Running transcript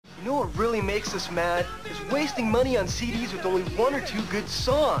You know what really makes us mad? Is wasting money on CDs with only one or two good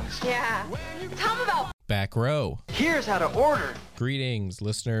songs. Yeah. Tell them about Back Row. Here's how to order. Greetings,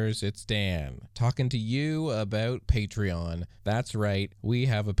 listeners. It's Dan, talking to you about Patreon. That's right, we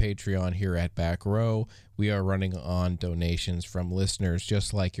have a Patreon here at Back Row. We are running on donations from listeners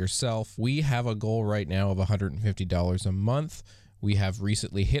just like yourself. We have a goal right now of $150 a month. We have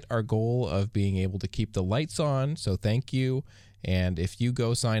recently hit our goal of being able to keep the lights on, so thank you. And if you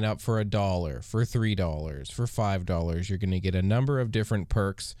go sign up for $1, for $3, for $5, you're going to get a number of different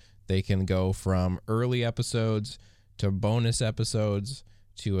perks. They can go from early episodes to bonus episodes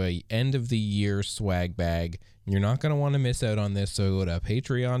to a end of the year swag bag. You're not going to want to miss out on this, so go to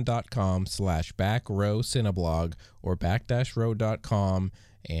patreon.com/backrowcineblog or back-row.com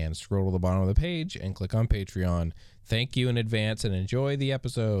and scroll to the bottom of the page and click on Patreon. Thank you in advance and enjoy the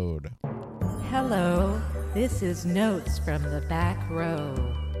episode. Hello, this is Notes from the Back Row,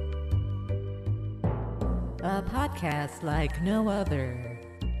 a podcast like no other.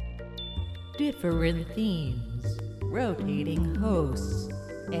 Different themes, rotating hosts,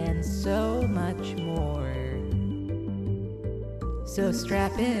 and so much more. So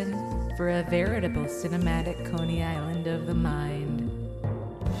strap in for a veritable cinematic Coney Island of the mind.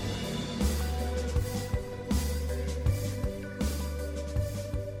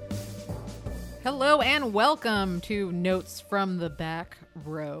 Hello and welcome to Notes from the Back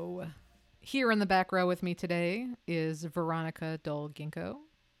Row. Here in the back row with me today is Veronica Dolginko.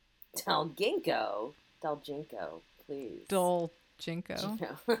 Dolginko, please.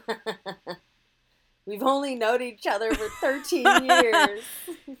 Dolginko. We've only known each other for 13 years.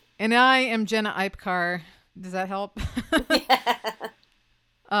 And I am Jenna Ipkar. Does that help? Yeah.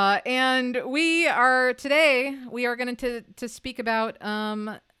 And we are going to speak about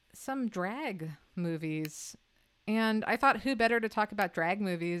some drag movies. And I thought who better to talk about drag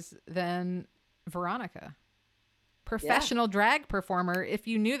movies than Veronica. Professional drag performer. If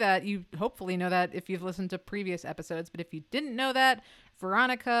you knew that, you hopefully know that if you've listened to previous episodes. But if you didn't know that,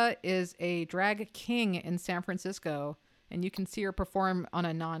 Veronica is a drag king in San Francisco, and you can see her perform on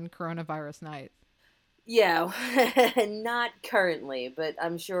a non-coronavirus night. Yeah, not currently, but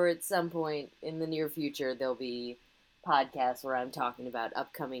I'm sure at some point in the near future there'll be podcasts where I'm talking about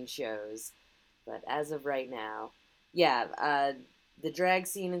upcoming shows. But as of right now, yeah, the drag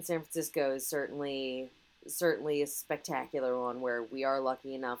scene in San Francisco is certainly a spectacular one where we are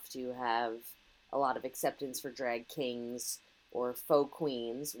lucky enough to have a lot of acceptance for drag kings or faux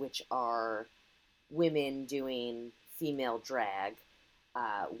queens, which are women doing female drag,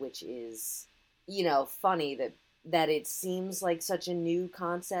 which is, funny that it seems like such a new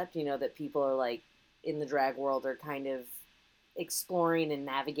concept, that people are like in the drag world are kind of exploring and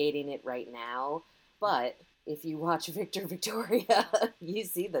navigating it right now. But if you watch Victor Victoria, you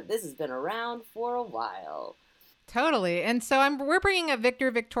see that this has been around for a while. Totally. And so we're bringing up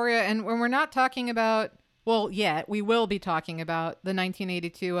Victor Victoria, and when we're not talking about, we will be talking about the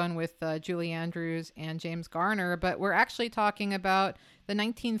 1982 one with Julie Andrews and James Garner, but we're actually talking about the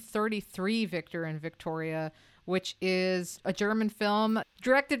 1933 Victor and Victoria, which is a German film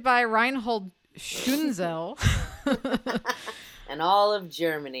directed by Reinhold Schunzel. And all of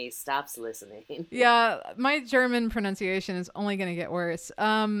Germany stops listening. Yeah, my German pronunciation is only going to get worse.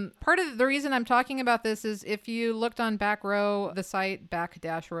 Part of the reason I'm talking about this is if you looked on Back Row, the site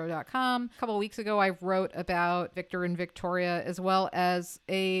back-row.com, a couple of weeks ago I wrote about Victor and Victoria, as well as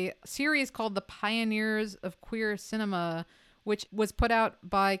a series called The Pioneers of Queer Cinema, which was put out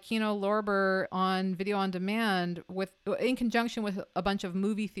by Kino Lorber on video on demand in conjunction with a bunch of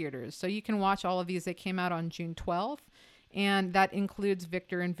movie theaters. So you can watch all of these. They came out on June 12th. And that includes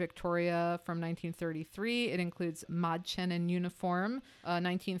Victor and Victoria from 1933. It includes Madchen in Uniform,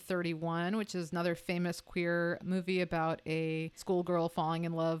 1931, which is another famous queer movie about a schoolgirl falling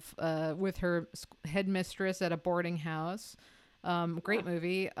in love with her headmistress at a boarding house. Great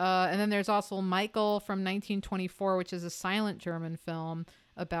movie. And then there's also Michael from 1924, which is a silent German film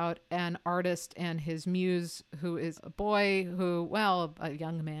about an artist and his muse, who is a boy a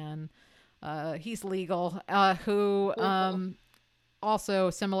young man. He's legal, who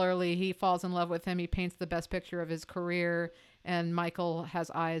also similarly, he falls in love with him. He paints the best picture of his career, and Michael has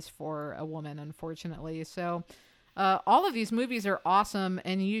eyes for a woman, unfortunately. So all of these movies are awesome,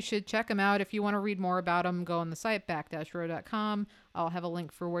 and you should check them out. If you want to read more about them, go on the site back-row.com. I'll have a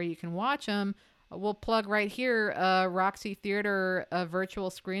link for where you can watch them. We'll plug right here, Roxy Theater, a virtual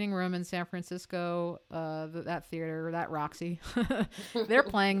screening room in San Francisco. That theater, that Roxy, they're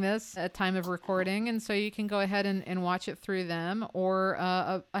playing this at time of recording, and so you can go ahead and watch it through them, or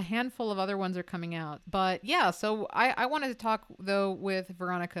a handful of other ones are coming out. But yeah, so I wanted to talk though with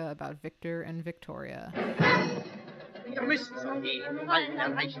Veronica about Victor and Victoria. Ihr müsst so gehen, allen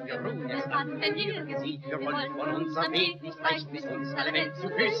erreichen wir ruhen erst dann, denn ihr Gesicht, wir wollen von unserem Weg nicht weichen, bis uns alle Welt zu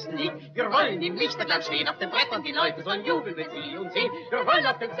Füßen liegt. Wir wollen im Lichterglanz stehen auf dem Brett und die Leute sollen jubeln, wenn sie uns sehen. Wir wollen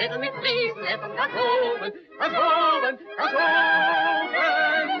auf dem Zettel mit Riesenlettern ganz oben, ganz oben, ganz oben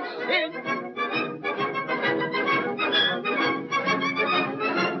stehen.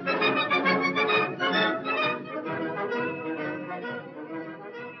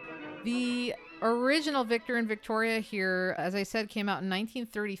 The original Victor and Victoria here, as I said, came out in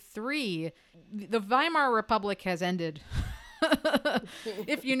 1933. The Weimar Republic has ended.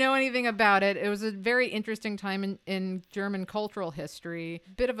 If you know anything about it, it was a very interesting time in German cultural history.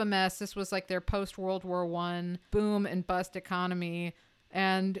 Bit of a mess. This was like their post-World War I boom and bust economy.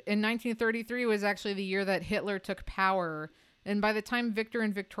 And in 1933 was actually the year that Hitler took power. And by the time Victor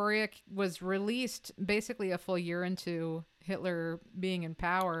and Victoria was released, basically a full year into Hitler being in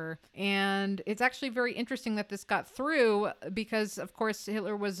power. And it's actually very interesting that this got through because, of course,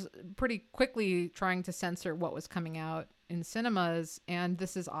 Hitler was pretty quickly trying to censor what was coming out in cinemas. And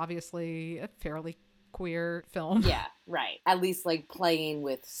this is obviously a fairly queer film. Yeah, right. At least like playing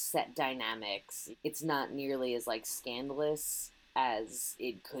with set dynamics. It's not nearly as like scandalous as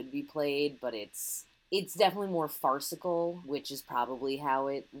it could be played, but it's definitely more farcical, which is probably how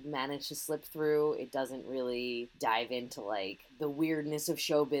it managed to slip through. It doesn't really dive into like the weirdness of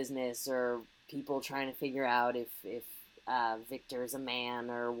show business or people trying to figure out if Victor's a man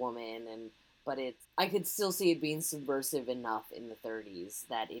or a woman, but I could still see it being subversive enough in the 30s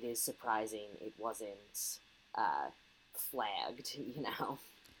that it is surprising it wasn't flagged, you know.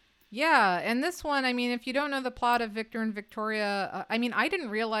 Yeah, and this one, I mean, if you don't know the plot of Victor and Victoria, I mean, I didn't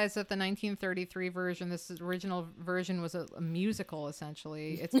realize that the 1933 version, this original version, was a musical,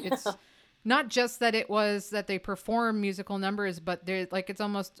 essentially. It's not just that it was that they perform musical numbers, but they're like it's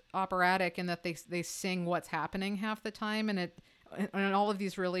almost operatic in that they sing what's happening half the time, and all of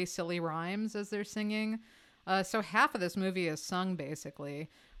these really silly rhymes as they're singing. So half of this movie is sung, basically,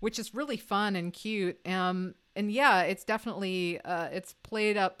 which is really fun and cute. And yeah, it's definitely it's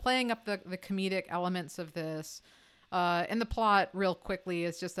playing up the comedic elements of this. And the plot, real quickly,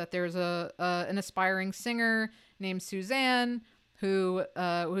 is just that there's an aspiring singer named Suzanne who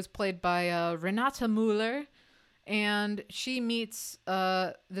was played by Renata Müller, and she meets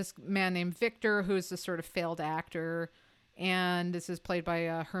this man named Victor, who's this sort of failed actor, and this is played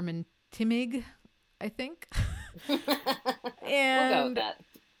by Herman Timmig, I think. And we'll go with that.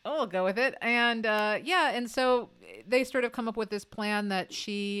 Oh, we'll go with it. And and so they sort of come up with this plan that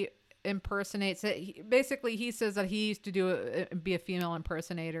she impersonates it. Basically, he says that he used to be a female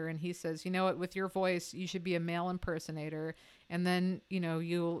impersonator, and he says, you know what, with your voice, you should be a male impersonator, and then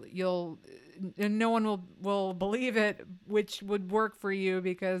you'll no one will believe it, which would work for you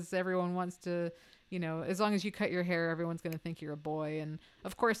because everyone wants to. As long as you cut your hair, everyone's going to think you're a boy. And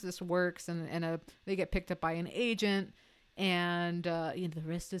of course this works, and they get picked up by an agent. And, the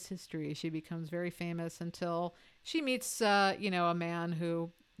rest is history. She becomes very famous until she meets, a man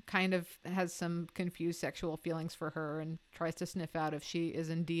who kind of has some confused sexual feelings for her and tries to sniff out if she is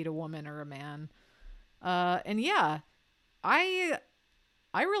indeed a woman or a man. And yeah, I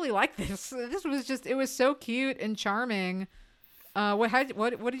really like this. This was it was so cute and charming.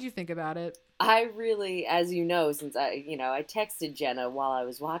 What did you think about it? I really, as you know, since I texted Jenna while I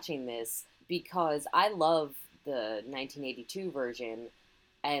was watching this because I love the 1982 version,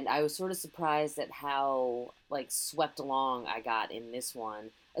 and I was sort of surprised at how swept along I got in this one,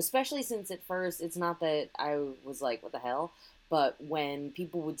 especially since at first it's not that I was like, what the hell, but when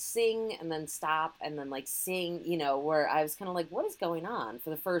people would sing and then stop and then sing, where I was kind of like, what is going on for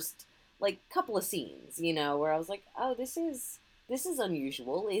the first couple of scenes, where I was like, oh, this is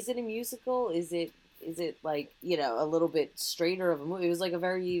unusual. Is it a musical? Is it a little bit straighter of a movie? It was a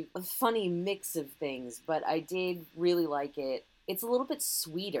very funny mix of things, but I did really like it. It's a little bit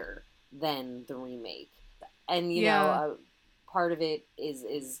sweeter than the remake. And, part of it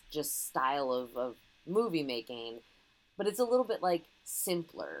is just style of movie making, but it's a little bit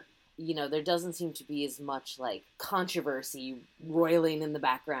simpler. There doesn't seem to be as much controversy roiling in the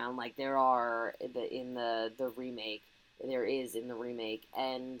background like there are in the remake. There is in the remake,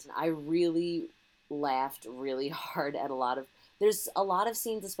 and I really laughed really hard at there's a lot of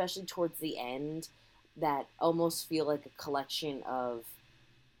scenes, especially towards the end, that almost feel like a collection of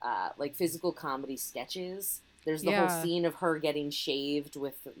like physical comedy sketches. There's the whole scene of her getting shaved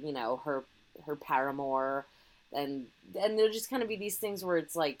with, you know, her paramour, and there'll just kind of be these things where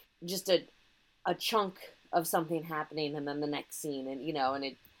it's like just a chunk of something happening, and then the next scene, and you know,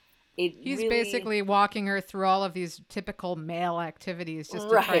 and he's really... basically walking her through all of these typical male activities just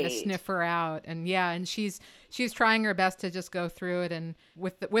to try to sniff her out. And and she's trying her best to just go through it and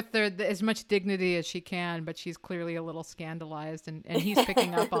with the as much dignity as she can, but she's clearly a little scandalized, and he's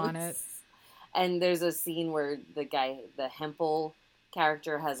picking up on it. And there's a scene where the Hempel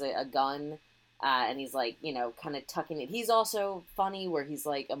character has a gun, and he's like, you know, kind of tucking it. He's also funny where he's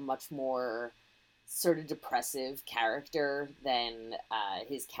like a much more sort of depressive character than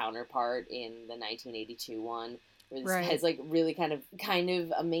his counterpart in the 1982 one. Where this guy's like really kind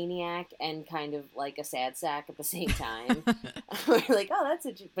of a maniac and kind of like a sad sack at the same time. We're like, oh,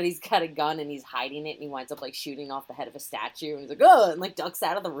 that's but he's got a gun and he's hiding it, and he winds up like shooting off the head of a statue, and he's like, oh, and like ducks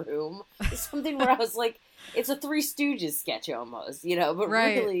out of the room. It's something where I was like, it's a Three Stooges sketch almost, you know, but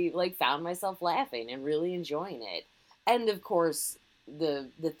really like found myself laughing and really enjoying it. And of course, the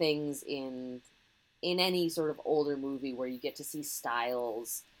things in any sort of older movie where you get to see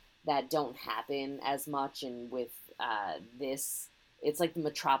styles that don't happen as much, and with this, it's like the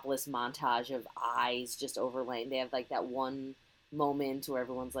Metropolis montage of eyes just overlaying. They have like that one moment where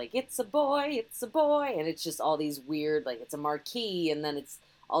everyone's like, it's a boy, and it's just all these weird, like it's a marquee, and then it's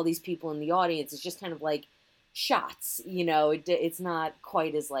all these people in the audience. It's just kind of like shots, you know. It's not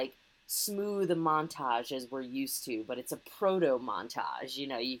quite as like smooth a montage as we're used to, but it's a proto montage. You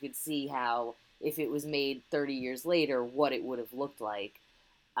know, you could see how if it was made 30 years later, what it would have looked like.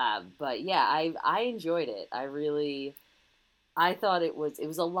 But yeah, I enjoyed it. I thought it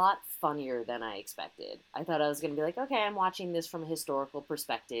was a lot funnier than I expected. I thought I was going to be like, okay, I'm watching this from a historical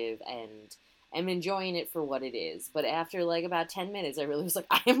perspective and I'm enjoying it for what it is. But after like about 10 minutes, I really was like,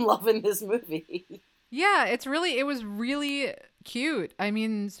 I am loving this movie. Yeah, it was really cute. I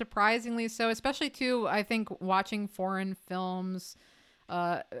mean, surprisingly so, especially too, I think watching foreign films,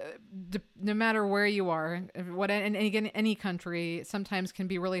 no matter where you are, and again, any country sometimes can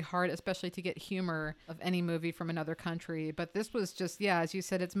be really hard, especially to get humor of any movie from another country. But this was just, as you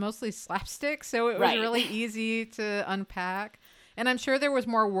said, it's mostly slapstick, so it was really easy to unpack. And I'm sure there was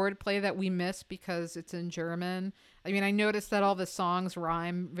more wordplay that we missed because it's in German. I mean, I noticed that all the songs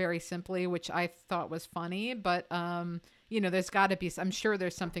rhyme very simply, which I thought was funny, but there's got to be, I'm sure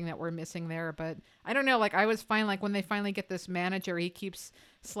there's something that we're missing there, but I don't know. Like, I was fine. Like, when they finally get this manager, he keeps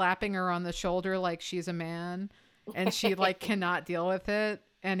slapping her on the shoulder like she's a man, and she like cannot deal with it.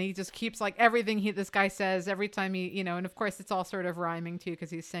 And he just keeps like everything this guy says every time he, and of course it's all sort of rhyming too, because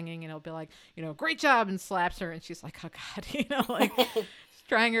he's singing, and he'll be like, great job, and slaps her, and she's like, oh God, like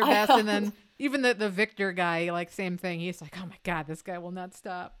trying her best. And then even the Victor guy, like same thing. He's like, oh my God, this guy will not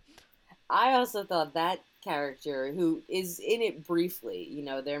stop. I also thought that character, who is in it briefly,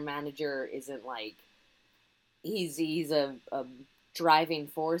 their manager isn't like, he's a driving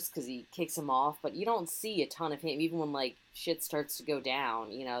force because he kicks him off, but you don't see a ton of him, even when like shit starts to go down,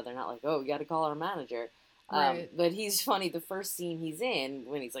 they're not like, oh, we got to call our manager. Right. But he's funny. The first scene he's in,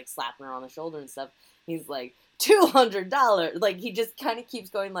 when he's like slapping her on the shoulder and stuff, he's like, $200. Like, he just kind of keeps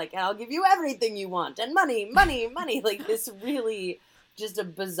going like, I'll give you everything you want, and money. Like, this really just a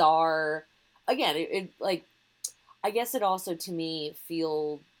bizarre, again, it like, I guess it also to me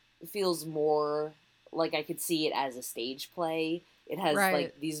feels more like I could see it as a stage play. It has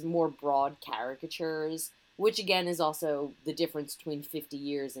like these more broad caricatures, which again is also the difference between 50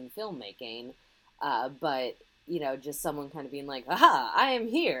 years in filmmaking. But, just someone kind of being like, aha, I am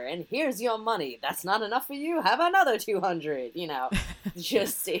here, and here's your money. That's not enough for you? Have another 200,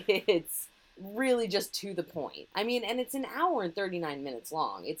 Just, it's really just to the point. I mean, and it's an hour and 39 minutes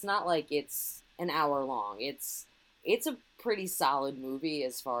long. It's not like it's an hour long. It's a pretty solid movie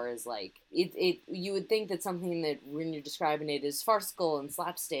as far as like it you would think that something that when you're describing it as farcical and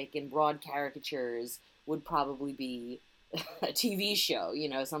slapstick and broad caricatures would probably be a TV show,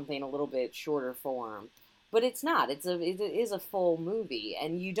 something a little bit shorter form, but it's not. It is a full movie,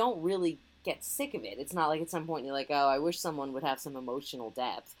 and you don't really get sick of it. It's not like at some point you're like, oh, I wish someone would have some emotional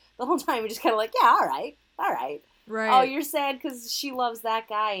depth. The whole time you're just kind of like, yeah, all right. Right. Oh, you're sad because she loves that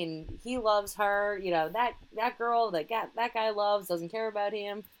guy and he loves her. That girl that guy loves doesn't care about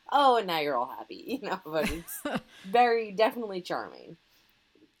him. Oh, and now you're all happy. But it's very definitely charming.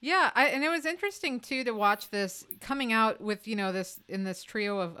 Yeah, and it was interesting too to watch this coming out with this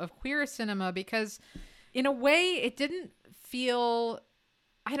trio of queer cinema, because in a way it didn't feel.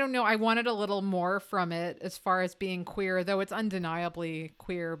 I don't know. I wanted a little more from it as far as being queer, though it's undeniably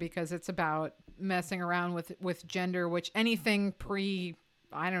queer because it's about messing around with gender, which anything pre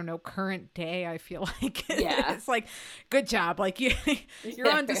I don't know, current day, I feel like. Yeah. It's like, good job. Like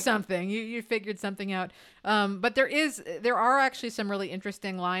you're onto something. You figured something out. But there are actually some really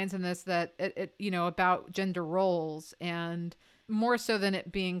interesting lines in this that about gender roles, and more so than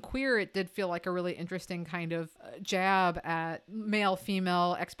it being queer, it did feel like a really interesting kind of jab at male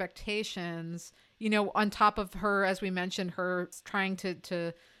female expectations, on top of her, as we mentioned, her trying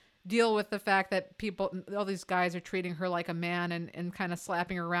to deal with the fact that all these guys are treating her like a man and kind of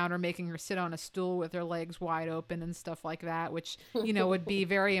slapping her around or making her sit on a stool with her legs wide open and stuff like that, which, would be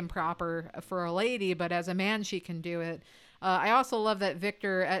very improper for a lady, but as a man, she can do it. I also love that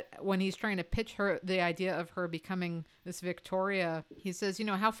Victor, when he's trying to pitch her the idea of her becoming this Victoria, he says,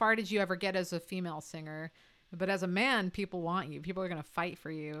 how far did you ever get as a female singer? But as a man, people want you. People are going to fight for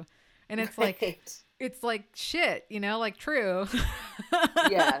you. And it's it's like shit, like true.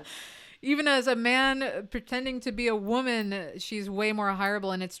 Yeah. Even as a man pretending to be a woman, she's way more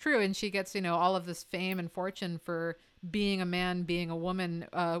hireable, and it's true. And she gets, all of this fame and fortune for being a man, being a woman,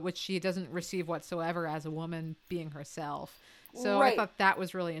 which she doesn't receive whatsoever as a woman being herself. So right. I thought that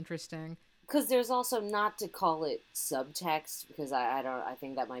was really interesting. Because there's also, not to call it subtext, because I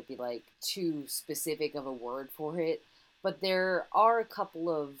think that might be like too specific of a word for it. But there are a couple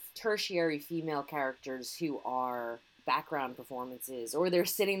of tertiary female characters who are background performances, or they're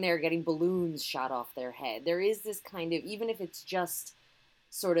sitting there getting balloons shot off their head. There is this kind of, even if it's just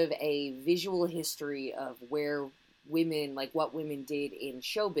sort of a visual history of where women, like what women did in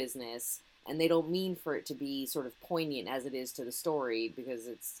show business, and they don't mean for it to be sort of poignant as it is to the story, because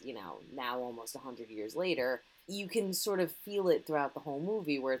it's, now almost 100 years later, you can sort of feel it throughout the whole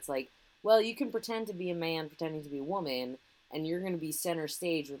movie, where it's like, well, you can pretend to be a man pretending to be a woman, and you're going to be center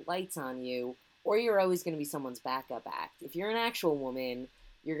stage with lights on you, or you're always going to be someone's backup act. If you're an actual woman,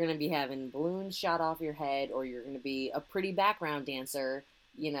 you're going to be having balloons shot off your head, or you're going to be a pretty background dancer,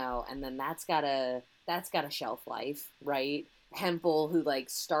 and then that's got a shelf life, right? Hempel, who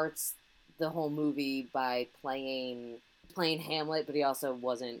starts the whole movie by playing Hamlet, but he also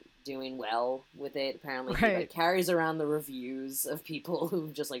wasn't doing well with it. Apparently, right. He carries around the reviews of people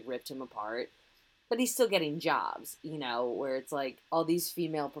who've just ripped him apart. But he's still getting jobs, where it's like all these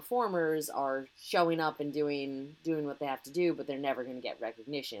female performers are showing up and doing what they have to do, but they're never going to get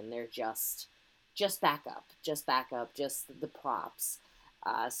recognition. They're just backup, just the props.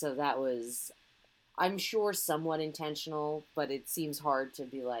 So that was, I'm sure, somewhat intentional, but it seems hard to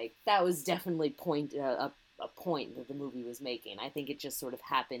be like, that was definitely a point that the movie was making. I think it just sort of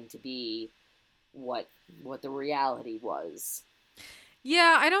happened to be what the reality was.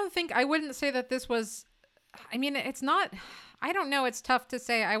 Yeah, I wouldn't say that this was, it's not, I don't know, it's tough to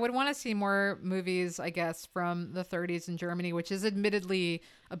say. I would want to see more movies, I guess, from the 30s in Germany, which is admittedly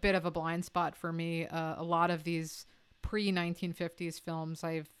a bit of a blind spot for me. A lot of these pre-1950s films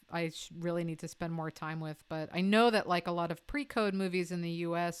I really need to spend more time with, but I know that a lot of pre-code movies in the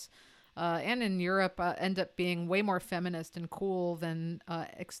US and in Europe end up being way more feminist and cool than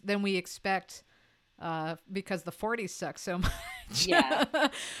we expect, because the 40s suck so much. Yeah.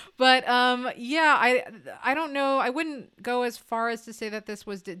 But I don't know. I wouldn't go as far as to say that this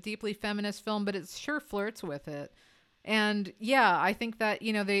was a deeply feminist film, but it sure flirts with it. And yeah, I think that,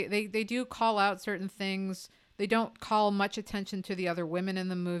 they do call out certain things. They don't call much attention to the other women in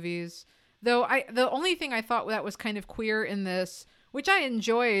the movies. Though the only thing I thought that was kind of queer in this, which I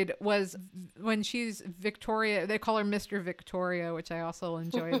enjoyed, was when she's Victoria. They call her Mr. Victoria, which I also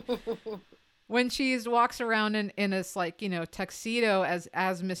enjoyed. When she walks around in this tuxedo as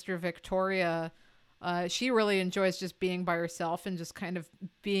Mr. Victoria, she really enjoys just being by herself and just kind of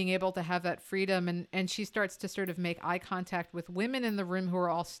being able to have that freedom. And she starts to sort of make eye contact with women in the room who are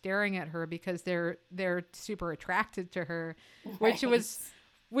all staring at her because they're super attracted to her, which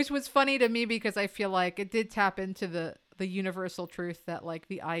was funny to me, because I feel like it did tap into the universal truth that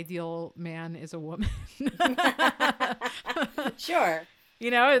the ideal man is a woman. Sure.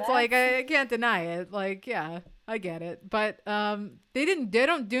 It's I can't deny it. Yeah, I get it. But they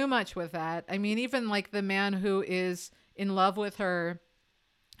don't do much with that. Even the man who is in love with her,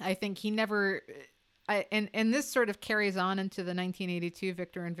 I think he never, and this sort of carries on into the 1982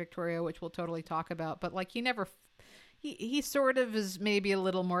 Victor and Victoria, which we'll totally talk about. But he sort of is maybe a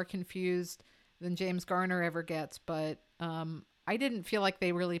little more confused than James Garner ever gets. But I didn't feel like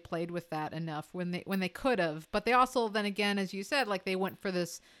they really played with that enough when they could have. But they also, then again, as you said, they went for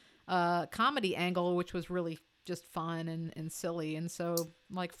this comedy angle, which was really just fun and silly. And so,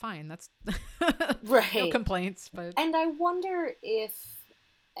 fine, that's right. No complaints. But and I wonder if,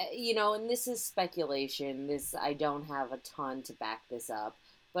 and this is speculation. I don't have a ton to back this up,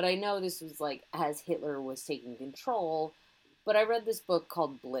 but I know this was as Hitler was taking control, But I read this book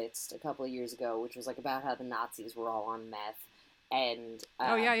called Blitzed a couple of years ago, which was like about how the Nazis were all on meth. And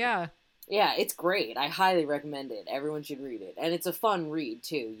yeah, it's great. I highly recommend it. Everyone should read it. And it's a fun read,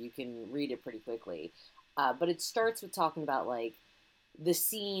 too. You can read it pretty quickly. But it starts with talking about, like, the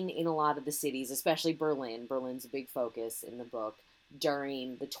scene in a lot of the cities, especially Berlin. Berlin's a big focus in the book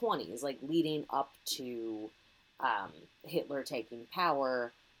during the 20s, like, leading up to Hitler taking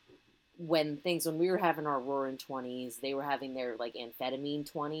power. When we were having our roaring 20s, they were having their, like,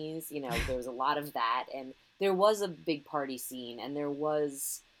 amphetamine 20s. You know, there was a lot of that. And there was a big party scene, and there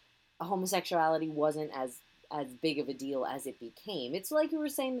was... homosexuality wasn't as big of a deal as it became. It's like you were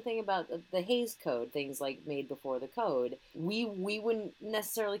saying the thing about the Hays Code, things like made before the code. We wouldn't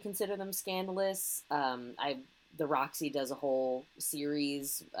necessarily consider them scandalous. The Roxy does a whole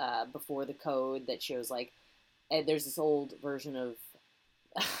series before the code that shows like there's this old version of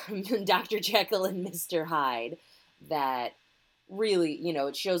Dr. Jekyll and Mr. Hyde that really, you know,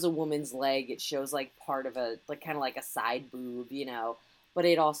 it shows a woman's leg. It shows like part of a like kind of like a side boob, you know. But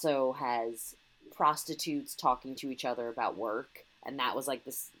it also has prostitutes talking to each other about work, and that was like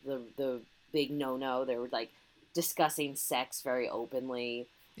the big no-no. They were like discussing sex very openly.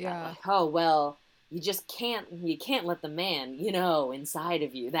 Yeah. Like, oh well, you can't let the man, you know, inside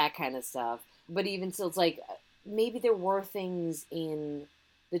of you, that kind of stuff. But even still, it's like maybe there were things in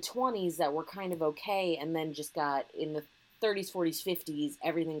the 20s that were kind of okay, and then just got in the 30s, 40s, 50s,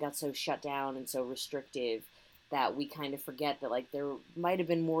 everything got so shut down and so restrictive that we kind of forget that, like, there might have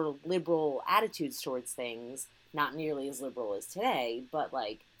been more liberal attitudes towards things, not nearly as liberal as today, but,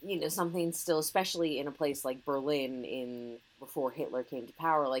 like, you know, something still, especially in a place like Berlin before Hitler came to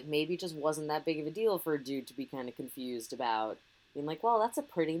power, like, maybe it just wasn't that big of a deal for a dude to be kind of confused about being like, well, that's a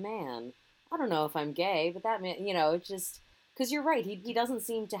pretty man. I don't know if I'm gay, but that man, you know, it's just... Because you're right, he doesn't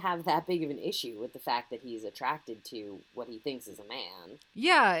seem to have that big of an issue with the fact that he's attracted to what he thinks is a man.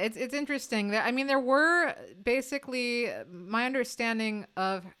 Yeah, it's interesting. I mean, there were basically my understanding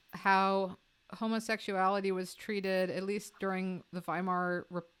of how homosexuality was treated, at least during the Weimar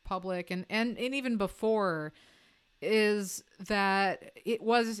Republic and even before, is that it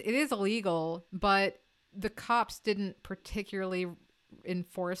is illegal, but the cops didn't particularly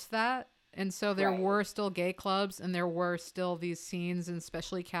enforce that. And so there were still gay clubs, and there were still these scenes, and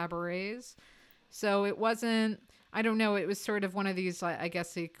especially cabarets. So it wasn't, I don't know, it was sort of one of these, I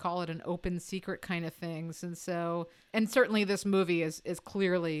guess they call it an open secret kind of things. And so, and certainly this movie is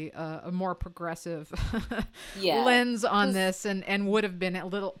clearly a more progressive lens on this, and would have been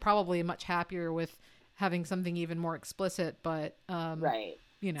probably much happier with having something even more explicit. But, right.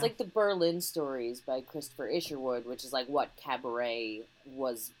 You know. It's like the Berlin Stories by Christopher Isherwood, which is like what cabaret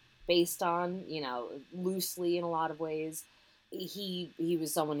was based on, you know, loosely in a lot of ways. He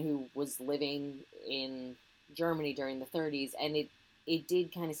was someone who was living in Germany during the 30s, and it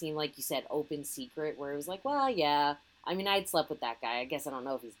did kind of seem like you said open secret, where it was like, well, yeah, I mean, I'd slept with that guy. I guess I don't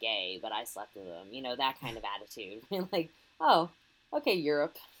know if he's gay, but I slept with him. You know, that kind of attitude. Like, oh, okay,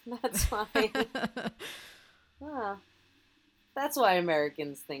 Europe, that's fine. That's why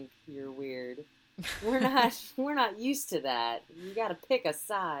Americans think you're weird. We're not used to that. You got to pick a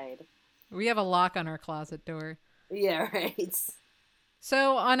side. We have a lock on our closet door. Yeah, right.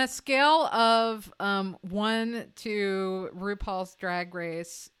 So on a scale of 1 to RuPaul's Drag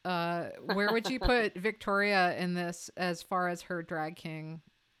Race, where would you put Victoria in this as far as her drag king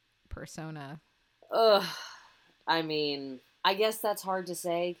persona? I mean, I guess that's hard to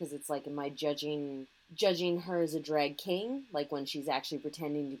say, because it's like, am I judging her as a drag king, like when she's actually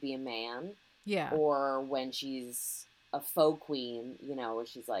pretending to be a man? Yeah. Or when she's a faux queen, you know, where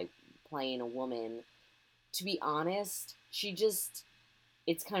she's like playing a woman. To be honest,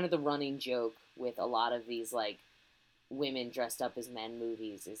 it's kind of the running joke with a lot of these like women dressed up as men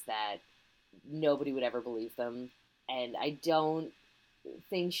movies, is that nobody would ever believe them. And I don't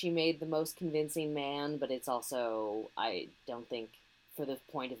think she made the most convincing man, but it's also, I don't think for the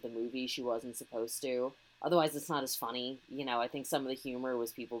point of the movie she wasn't supposed to. Otherwise it's not as funny. You know, I think some of the humor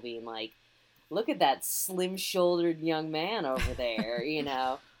was people being like, look at that slim-shouldered young man over there, you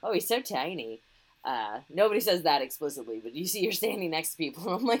know. Oh, he's so tiny. Nobody says that explicitly, but you see you're standing next to people,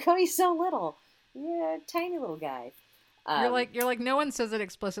 and I'm like, oh, he's so little. Yeah, tiny little guy. You're like, no one says it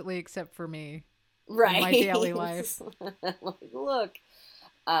explicitly except for me. Right. In my daily life. Like, look.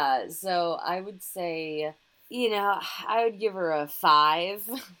 So I would say, you know, I would give her a 5.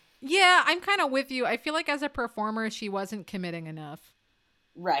 Yeah, I'm kind of with you. I feel like as a performer, she wasn't committing enough.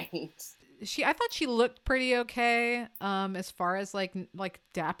 Right. I thought she looked pretty okay, as far as like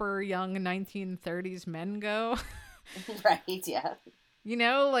dapper young 1930s men go. Right, yeah. You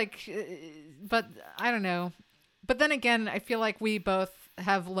know, like, but I don't know. But then again, I feel like we both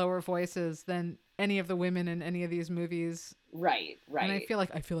have lower voices than any of the women in any of these movies. Right. And I feel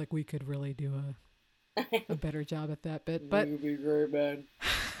like we could really do a better job at that bit. But you'd be great, man.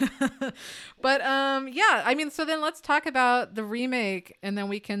 But yeah, I mean, so then let's talk about the remake, and then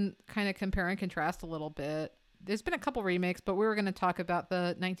we can kind of compare and contrast a little bit. There's been a couple remakes, but we were going to talk about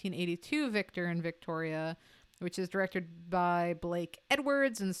the 1982 Victor and Victoria, which is directed by Blake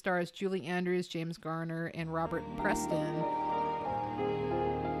Edwards and stars Julie Andrews, James Garner, and Robert Preston.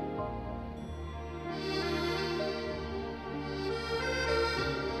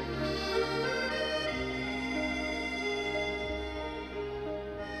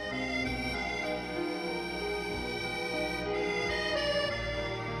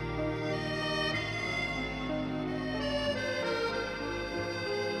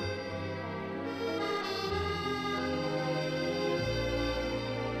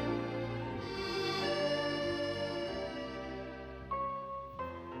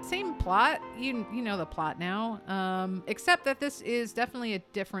 Same plot, you know the plot now, except that this is definitely a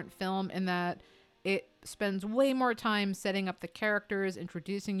different film in that it spends way more time setting up the characters,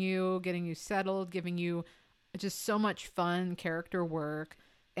 introducing you, getting you settled, giving you just so much fun character work.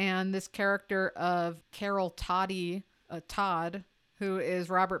 And this character of Carol Todd, who is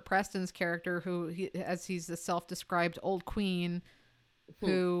Robert Preston's character, as he's the self-described old queen,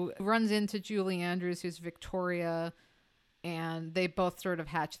 who runs into Julie Andrews, who's Victoria. And they both sort of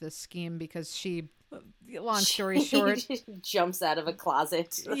hatch this scheme because she, long story short, jumps out of a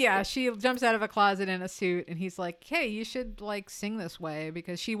closet. Yeah, she jumps out of a closet in a suit, and he's like, hey, you should like sing this way,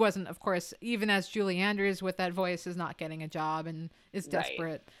 because she wasn't, of course, even as Julie Andrews with that voice, is not getting a job and is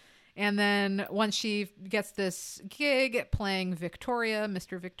desperate. Right. And then once she gets this gig playing Victoria,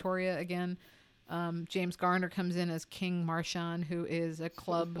 Mr. Victoria again, James Garner comes in as King Marchand, who is a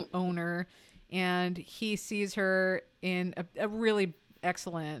club owner. And he sees her in a really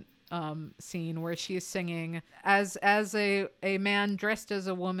excellent scene where she's singing as a man dressed as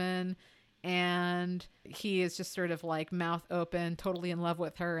a woman, and he is just sort of like mouth open, totally in love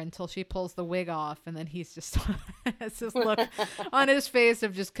with her until she pulls the wig off, and then he's just has this look on his face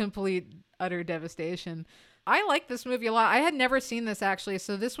of just complete utter devastation. I like this movie a lot. I had never seen this actually,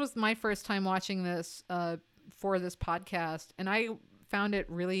 so this was my first time watching this for this podcast, and I found it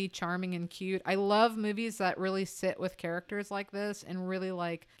really charming and cute. I love movies that really sit with characters like this and really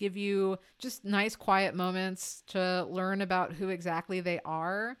like give you just nice quiet moments to learn about who exactly they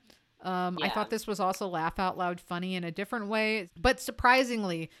are. I thought this was also laugh out loud funny in a different way, but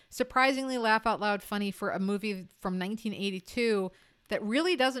surprisingly laugh out loud funny for a movie from 1982 that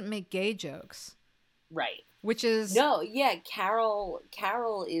really doesn't make gay jokes. Right. Which is Carol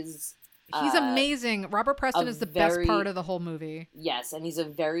is he's amazing. Robert Preston is the best part of the whole movie. Yes, and he's a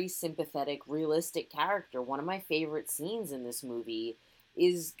very sympathetic, realistic character. One of my favorite scenes in this movie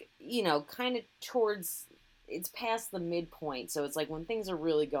is, kind of it's past the midpoint. So it's like when things are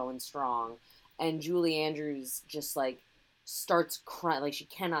really going strong and Julie Andrews just like starts crying, like she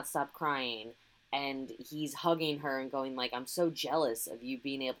cannot stop crying. And he's hugging her and going like, I'm so jealous of you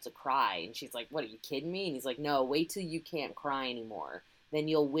being able to cry. And she's like, what, are you kidding me? And he's like, no, wait till you can't cry anymore. Then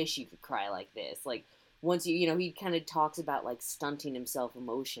you'll wish you could cry like this. Like, once he kind of talks about, like, stunting himself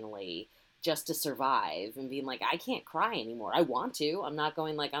emotionally just to survive and being like, I can't cry anymore. I want to. I'm not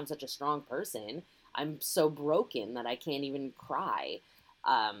going like I'm such a strong person. I'm so broken that I can't even cry.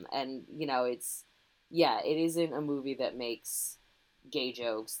 And, it isn't a movie that makes gay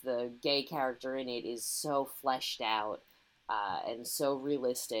jokes. The gay character in it is so fleshed out. And so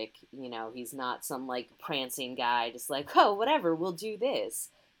realistic, he's not some like prancing guy, just like, oh, whatever, we'll do this.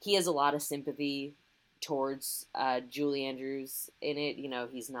 He has a lot of sympathy towards Julie Andrews in it.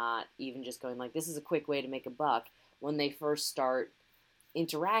 He's not even just going like, this is a quick way to make a buck. When they first start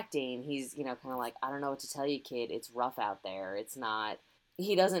interacting, he's, kind of like, I don't know what to tell you, kid. It's rough out there. It's not,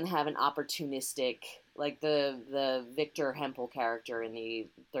 he doesn't have an opportunistic, like the Victor Hempel character in the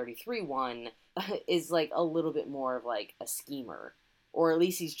 33 one is like a little bit more of like a schemer, or at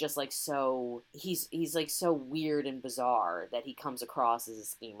least he's just like he's like so weird and bizarre that he comes across as a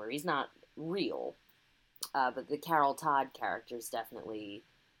schemer. He's not real, but the Carol Todd character is definitely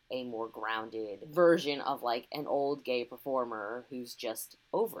a more grounded version of like an old gay performer who's just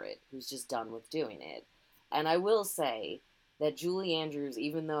over it, who's just done with doing it. And I will say that Julie Andrews,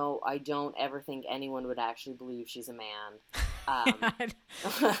 even though I don't ever think anyone would actually believe she's a man,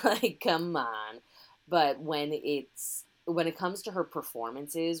 like, come on. But when it comes to her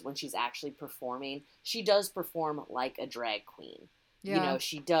performances, when she's actually performing, she does perform like a drag queen. Yeah.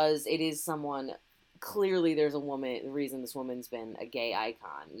 She does. It is someone clearly there's the reason this woman's been a gay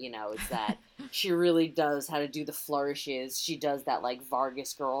icon, it's that she really does how to do the flourishes. She does that, like,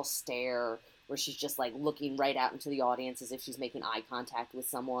 Vargas girl stare where she's just, like, looking right out into the audience as if she's making eye contact with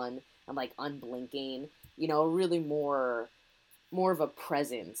someone and, like, unblinking, really more of a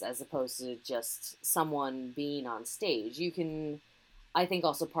presence as opposed to just someone being on stage. I think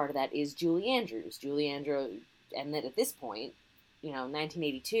also part of that is Julie Andrews. And then at this point,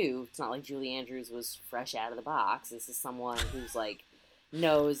 1982, it's not like Julie Andrews was fresh out of the box. This is someone who's, like,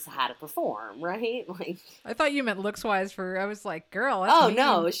 knows how to perform, right? Like, I thought you meant looks-wise I was like, girl, that's mean.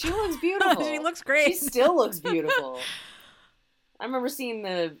 No, she looks beautiful. She looks great. She still looks beautiful. I remember seeing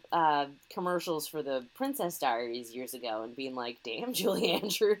the commercials for the Princess Diaries years ago and being like, damn, Julie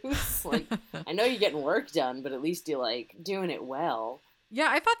Andrews. Like, I know you're getting work done, but at least you're, like, doing it well. Yeah,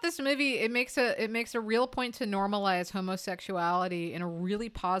 I thought this movie, it makes a real point to normalize homosexuality in a really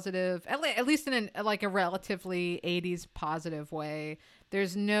positive, at least in a relatively 80s positive way.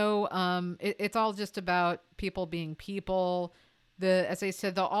 There's no, it's all just about people being people. As I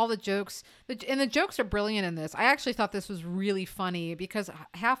said, all the jokes, and the jokes are brilliant in this. I actually thought this was really funny because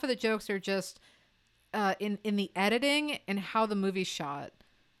half of the jokes are just in the editing and how the movie's shot.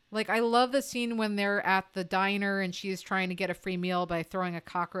 Like, I love the scene when they're at the diner and she's trying to get a free meal by throwing a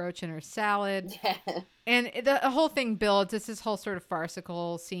cockroach in her salad. Yeah. And the whole thing builds. It's this whole sort of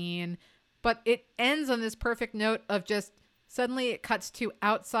farcical scene. But it ends on this perfect note of just suddenly it cuts to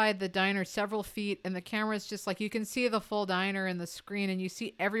outside the diner several feet, and the camera's just like, you can see the full diner in the screen, and you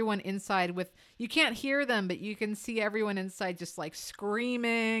see everyone inside you can't hear them, but you can see everyone inside just like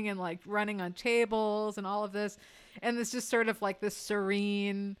screaming and like running on tables and all of this. And it's just sort of like this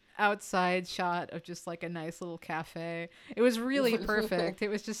serene outside shot of just like a nice little cafe. It was really perfect. It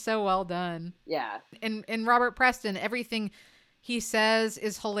was just so well done. Yeah. And Robert Preston, everything he says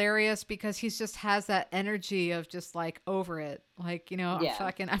is hilarious because he just has that energy of just like over it. Like,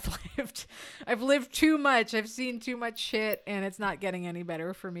 yeah. I've lived too much. I've seen too much shit and it's not getting any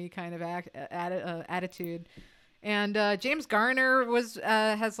better for me kind of attitude. And James Garner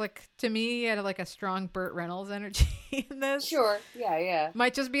has, like, to me, had like a strong Burt Reynolds energy in this. Sure. Yeah.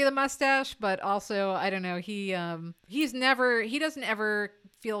 Might just be the mustache, but also, I don't know. He doesn't ever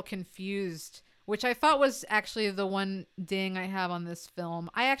feel confused, which I thought was actually the one ding I have on this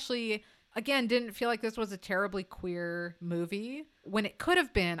film. I actually, again, didn't feel like this was a terribly queer movie when it could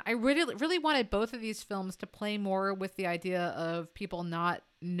have been. I really, really wanted both of these films to play more with the idea of people not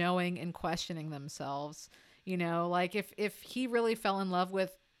knowing and questioning themselves. Like if he really fell in love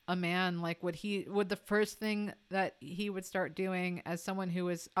with a man, like would the first thing that he would start doing as someone who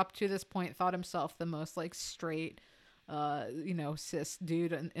was up to this point thought himself the most like straight, cis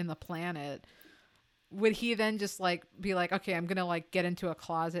dude in the planet, would he then just like be like, okay, I'm going to like get into a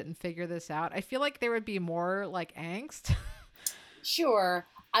closet and figure this out? I feel like there would be more like angst. Sure.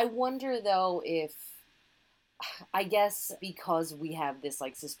 I wonder though if, I guess because we have this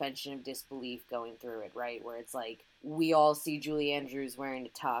like suspension of disbelief going through it, right? Where it's like we all see Julie Andrews wearing a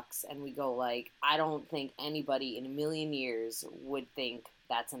tux and we go like, I don't think anybody in a million years would think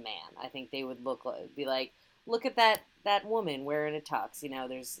that's a man. I think they would be like, look at that woman wearing a tux.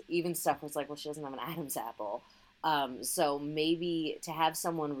 There's even stuff where it's like, well, she doesn't have an Adam's apple. So maybe to have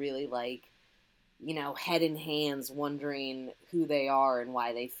someone really like, head in hands wondering who they are and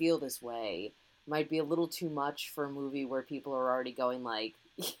why they feel this way might be a little too much for a movie where people are already going like,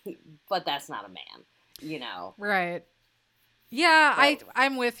 but that's not a man, Right. Yeah, But,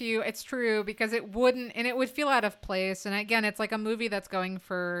 I'm with you. It's true because it would feel out of place. And again, it's like a movie that's going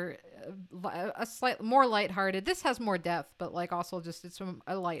for a slight more lighthearted. This has more depth, but like also just it's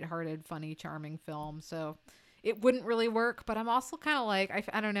a lighthearted, funny, charming film. So it wouldn't really work. But I'm also kind of like,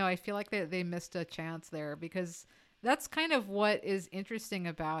 I don't know. I feel like they missed a chance there because that's kind of what is interesting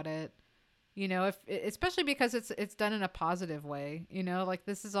about it. Especially because it's done in a positive way, like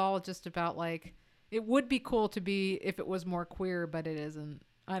this is all just about like, it would be cool to be if it was more queer, but it isn't.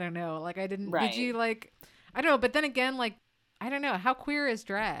 I don't know. Like did you like, I don't know. But then again, like, I don't know. How queer is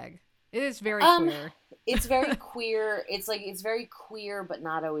drag? It is very queer. It's very queer. It's very queer, but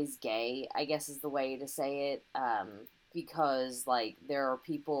not always gay, I guess is the way to say it. Because like there are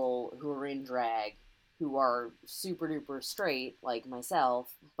people who are in drag who are super duper straight, like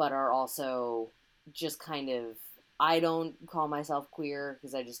myself, but are also just kind of, I don't call myself queer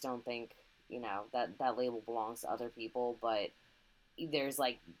because I just don't think, that label belongs to other people, but there's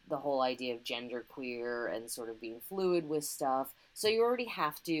like the whole idea of gender queer and sort of being fluid with stuff. So you already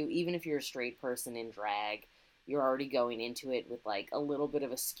have to, even if you're a straight person in drag, you're already going into it with like a little bit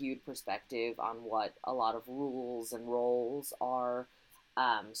of a skewed perspective on what a lot of rules and roles are.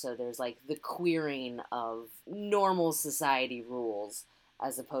 So there's like the queering of normal society rules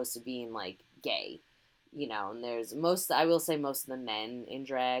as opposed to being like gay, and I will say most of the men in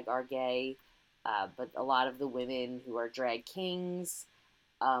drag are gay, but a lot of the women who are drag kings,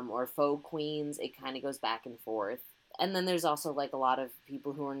 or faux queens, it kind of goes back and forth. And then there's also like a lot of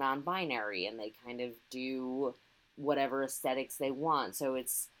people who are non-binary and they kind of do whatever aesthetics they want. So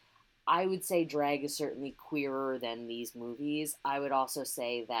I would say drag is certainly queerer than these movies. I would also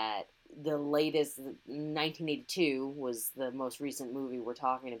say that the latest, 1982, was the most recent movie we're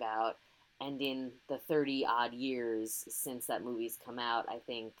talking about. And in the 30-odd years since that movie's come out, I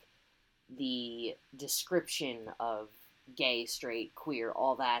think the description of gay, straight, queer,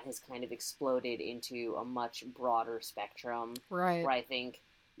 all that has kind of exploded into a much broader spectrum. Right. Where I think,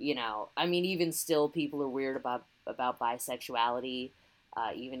 even still people are weird about bisexuality.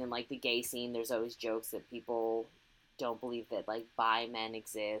 Even in like the gay scene, there's always jokes that people don't believe that like bi men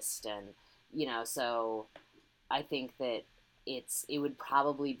exist, and so I think that it would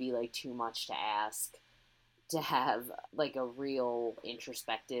probably be like too much to ask to have like a real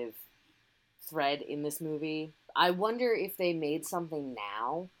introspective thread in this movie. I wonder if they made something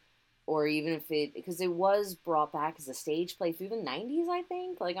now, or even if because it was brought back as a stage play through the 90s, I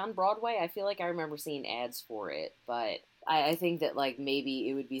think, like on Broadway. I feel like I remember seeing ads for it, but I think that like maybe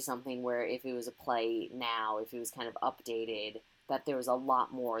it would be something where if it was a play now, if it was kind of updated, that there was a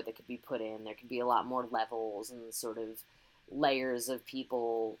lot more that could be put in. There could be a lot more levels and sort of layers of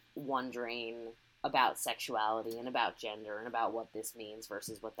people wondering about sexuality and about gender and about what this means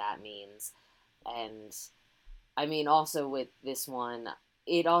versus what that means. And I mean, also with this one,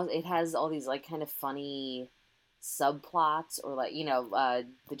 it has all these like kind of funny subplots, or like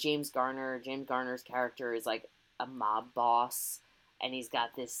the James Garner's character is like a mob boss, and he's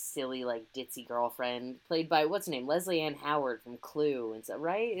got this silly like ditzy girlfriend played by what's her name, Leslie Ann Howard from Clue, and so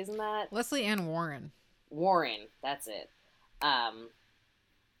right, isn't that Leslie Ann Warren? That's it.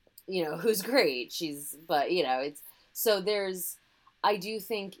 Who's great. It's so there's, I do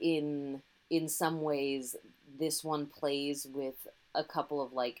think in some ways this one plays with a couple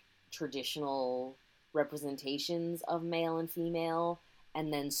of like traditional representations of male and female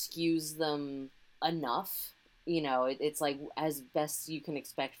and then skews them enough. It's like as best you can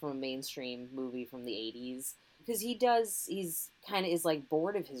expect from a mainstream movie from the 80s. Because he's kind of is like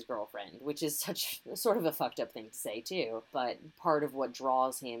bored of his girlfriend, which is such sort of a fucked up thing to say too. But part of what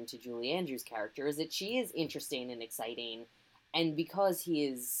draws him to Julie Andrews' character is that she is interesting and exciting. And because he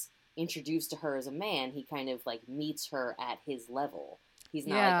is introduced to her as a man, he kind of like meets her at his level. He's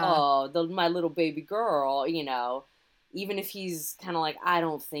not like, my little baby girl, Even if he's kind of like, I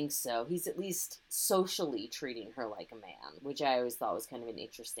don't think so. He's at least socially treating her like a man, which I always thought was kind of an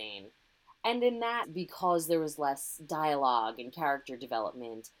interesting. And in that, because there was less dialogue and character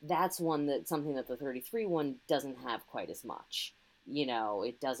development, that's something that the 33 one doesn't have quite as much.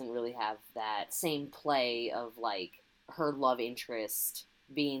 It doesn't really have that same play of like her love interest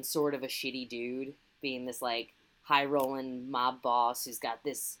being sort of a shitty dude, being this like high-rolling mob boss who's got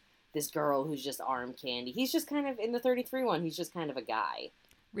this girl who's just arm candy. He's just kind of, in the 33 one, he's just kind of a guy.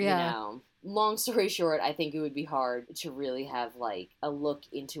 Yeah. Long story short, I think it would be hard to really have like a look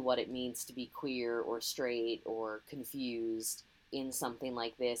into what it means to be queer or straight or confused in something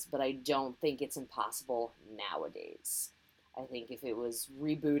like this, but I don't think it's impossible nowadays. I think if it was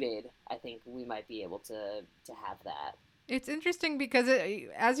rebooted, I think we might be able to have that. It's interesting because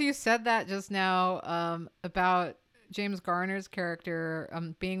as you said that just now, about James Garner's character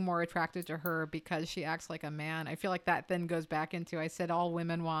being more attracted to her because she acts like a man, I feel like that then goes back into, I said all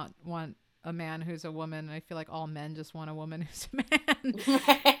women want a man who's a woman, and I feel like all men just want a woman who's a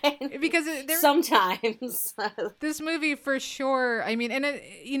man. Because sometimes this movie for sure, I mean, and it,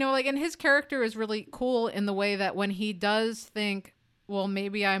 and his character is really cool in the way that when he does think, well,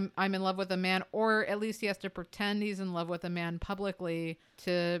 maybe I'm in love with a man, or at least he has to pretend he's in love with a man publicly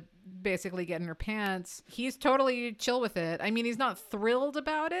to basically get in her pants, he's totally chill with it. I mean, he's not thrilled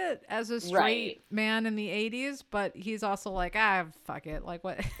about it as a straight man in the 80s, but he's also like, fuck it. Like,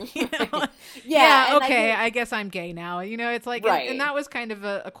 what? Yeah, okay, I guess I'm gay now. It's like, right. And that was kind of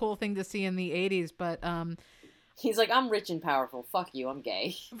a cool thing to see in the 80s, but he's like, I'm rich and powerful. Fuck you. I'm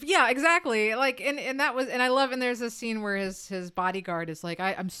gay. Yeah, exactly. Like, and that was, and I love, and there's a scene where his bodyguard is like,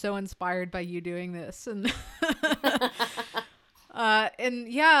 I'm so inspired by you doing this. And, and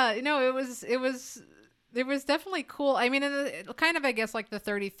yeah, it was definitely cool. I mean, kind of, I guess, like the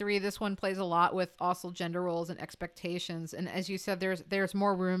 33, this one plays a lot with also gender roles and expectations. And as you said, there's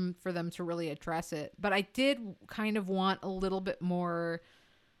more room for them to really address it. But I did kind of want a little bit more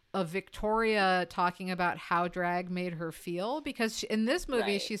of Victoria talking about how drag made her feel, because in this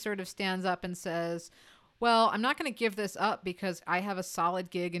movie, Right. she sort of stands up and says, well, I'm not going to give this up because I have a solid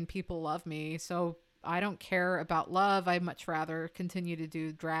gig and people love me. So I don't care about love. I'd much rather continue to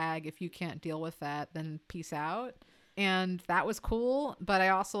do drag. If you can't deal with that, then peace out. And that was cool. But I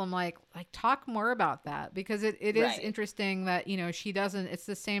also am like talk more about that, because it is Right. interesting that, you know, she doesn't, it's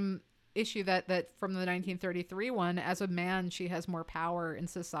the same issue that from the 1933 one. As a man, she has more power in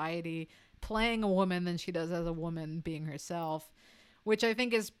society playing a woman than she does as a woman being herself, which I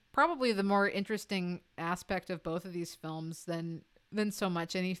think is probably the more interesting aspect of both of these films than so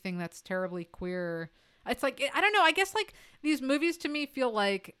much anything that's terribly queer. It's like, I don't know, I guess like these movies to me feel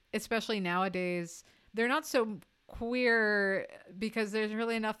like, especially nowadays, they're not so queer because there's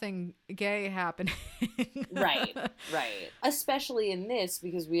really nothing gay happening. Right. Especially in this,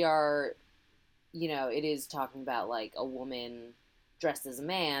 because we are, you know, it is talking about like a woman dressed as a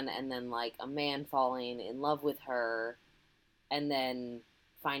man, and then like a man falling in love with her, and then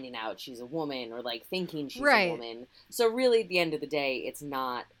finding out she's a woman, or like thinking she's Right. a woman. So really, at the end of the day, it's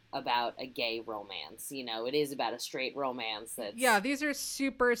not about a gay romance. You know, it is about a straight romance. That's Yeah, these are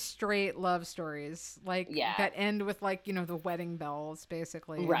super straight love stories, like Yeah. that end with like, you know, the wedding bells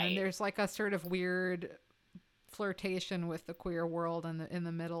basically. Right. And then there's like a sort of weird flirtation with the queer world in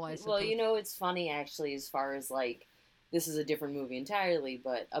the middle, I suppose. Well, you know, it's funny actually, as far as like, this is a different movie entirely,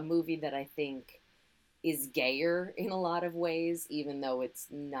 but a movie that I think is gayer in a lot of ways, even though it's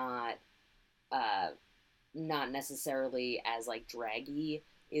not necessarily as like draggy,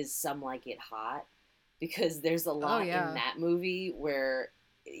 is Some Like It Hot, because there's a lot yeah. in that movie where,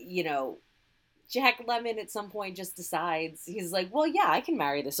 you know, Jack Lemmon at some point just decides, he's like, well, yeah, I can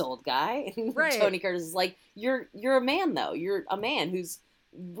marry this old guy. And Right. Tony Curtis is like, you're a man though. You're a man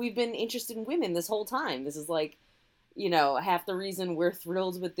we've been interested in women this whole time. This is like, you know, half the reason we're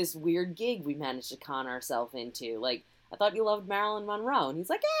thrilled with this weird gig we managed to con ourselves into. Like, I thought you loved Marilyn Monroe. And he's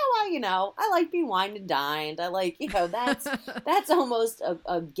like, yeah, well, you know, I like being wined and dined. I like, you know, that's almost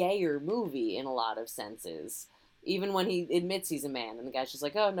a gayer movie in a lot of senses. Even when he admits he's a man, and the guy's just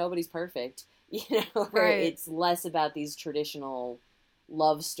like, oh, nobody's perfect. You know, where Right. it's less about these traditional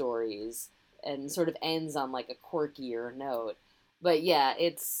love stories and sort of ends on like a quirkier note. But yeah,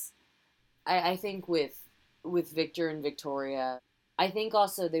 I think with Victor and Victoria, I think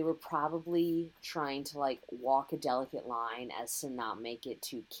also they were probably trying to like walk a delicate line as to not make it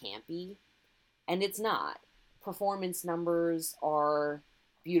too campy. And it's not. Performance numbers are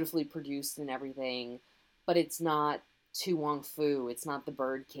beautifully produced and everything, but it's not Tu Wong Fu. It's not The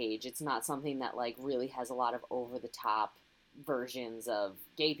Birdcage. It's not something that like really has a lot of over the top versions of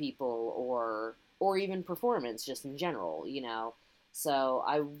gay people or even performance just in general, you know. So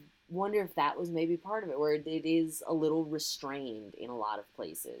I wonder if that was maybe part of it, where it is a little restrained in a lot of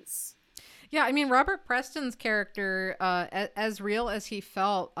places. Yeah, I mean, Robert Preston's character, as real as he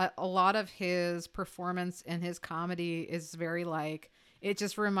felt, a lot of his performance and his comedy is very like, it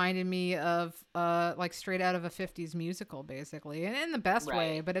just reminded me of like straight out of a 50s musical, basically, and in the best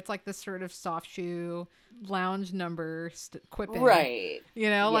way. Right. But it's like this sort of soft shoe lounge number quipping, Right.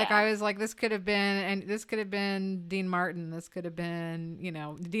 You know, like Yeah. I was like, this could have been Dean Martin. This could have been, you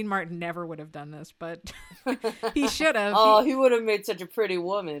know, Dean Martin never would have done this, but he should have. Oh, he would have made such a pretty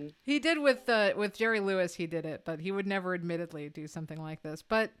woman. He did with Jerry Lewis. He did it, but he would never admittedly do something like this.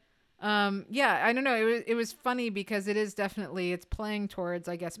 But yeah, I don't know. It was funny because it is definitely, it's playing towards,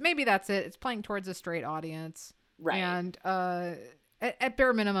 I guess maybe that's it. It's playing towards a straight audience, Right. And at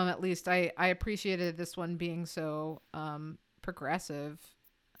bare minimum, at least, I appreciated this one being so progressive.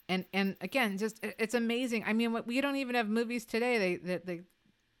 And again, just it's amazing. I mean, we don't even have movies today. They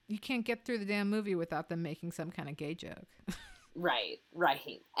you can't get through the damn movie without them making some kind of gay joke. Right.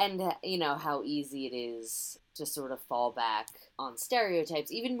 And, you know, how easy it is to sort of fall back on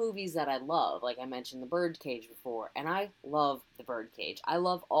stereotypes. Even movies that I love, like I mentioned The Birdcage before, and I love The Birdcage. I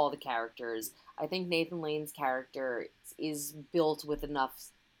love all the characters. I think Nathan Lane's character is built with enough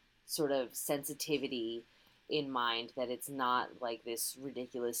sort of sensitivity in mind that it's not like this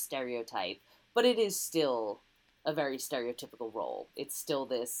ridiculous stereotype, but it is still a very stereotypical role. It's still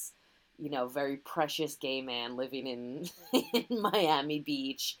this, you know, very precious gay man living in Miami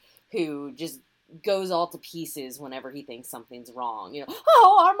Beach who just goes all to pieces whenever he thinks something's wrong. You know,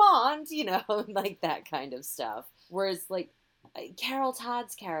 oh, Armand, you know, like that kind of stuff. Whereas, like, Carol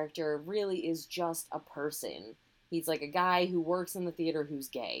Todd's character really is just a person. He's like a guy who works in the theater who's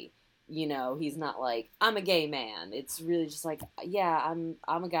gay. You know, he's not like, I'm a gay man. It's really just like, yeah,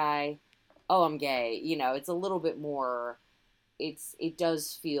 I'm a guy. Oh, I'm gay. You know, it's a little bit more, it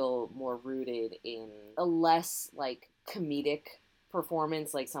does feel more rooted in a less like comedic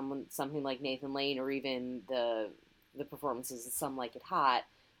performance, like something like Nathan Lane, or even the performances of Some Like It Hot,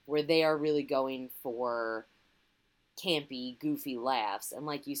 where they are really going for campy, goofy laughs. And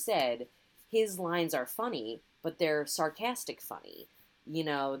like you said, his lines are funny, but they're sarcastic funny. You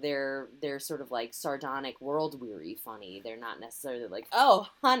know, they're sort of like sardonic, world-weary funny. They're not necessarily like, oh,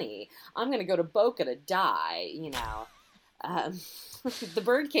 honey, I'm going to go to Boca to die, you know. The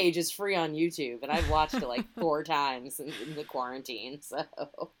Birdcage is free on YouTube, and I've watched it like 4 times in the quarantine, so...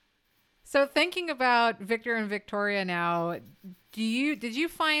 So thinking about Victor and Victoria now, did you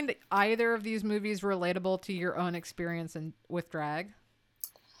find either of these movies relatable to your own experience with drag?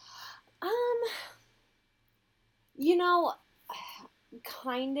 You know,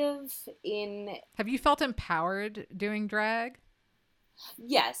 kind of in... Have you felt empowered doing drag?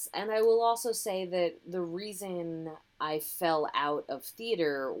 Yes, and I will also say that the reason I fell out of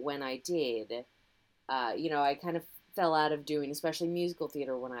theater when I did, you know, I kind of fell out of doing especially musical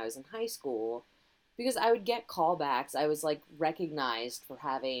theater when I was in high school, because I would get callbacks. I was like recognized for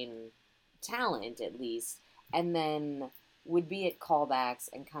having talent at least, and then would be at callbacks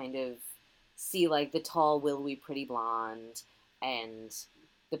and kind of see like the tall, willowy, pretty blonde and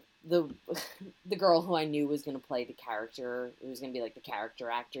the girl who I knew was going to play the character, who was going to be like the character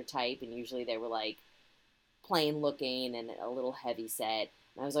actor type, and usually they were like plain looking and a little heavy set.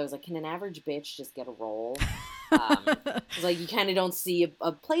 And I was always like, can an average bitch just get a role? It's like you kind of don't see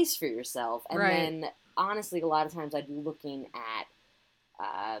a place for yourself. And right. Then honestly, a lot of times I'd be looking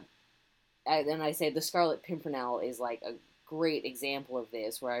at, and I say the Scarlet Pimpernel is like a great example of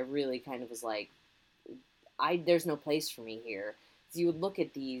this, where I really kind of was like, there's no place for me here. So you would look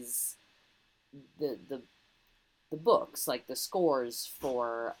at these, the books, like the scores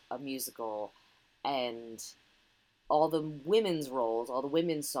for a musical, and all the women's roles, all the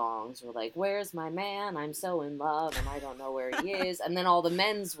women's songs were like, where's my man? I'm so in love and I don't know where he is. And then all the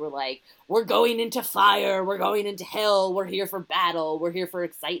men's were like, we're going into fire, we're going into hell, we're here for battle, we're here for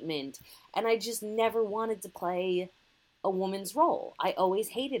excitement. And I just never wanted to play a woman's role. I always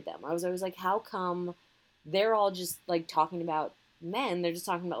hated them. I was always like, how come they're all just like talking about men? They're just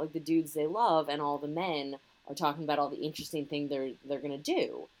talking about like the dudes they love, and all the men are talking about all the interesting thing they're gonna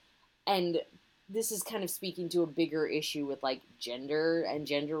do. And this is kind of speaking to a bigger issue with like gender and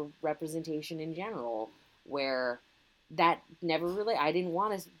gender representation in general, where that never really, I didn't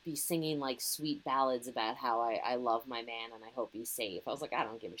want to be singing like sweet ballads about how I love my man and I hope he's safe. I was like, I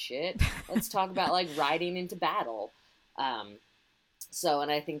don't give a shit. Let's talk about like riding into battle. So,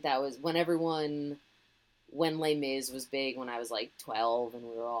 and I think that was when Les Mis was big, when I was like 12 and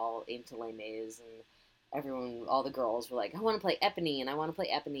we were all into Les Mis, and everyone, all the girls were like, I want to play Eponine, I want to play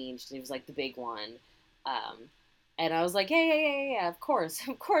Eponine. She was like the big one. And I was like, yeah, of course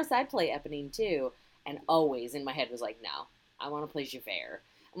I'd play Eponine too. And always in my head was like, no, I want to play Javert.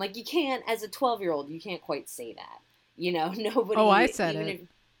 I'm like, you can't, as a 12-year-old, you can't quite say that. You know, nobody. Oh, I said it.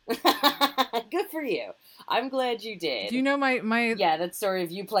 Good for you. I'm glad you did. Do you know my Yeah, that story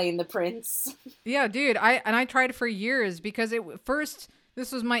of you playing the prince? Yeah, dude. I tried for years, because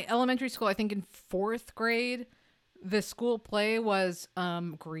this was my elementary school. I think in 4th grade, the school play was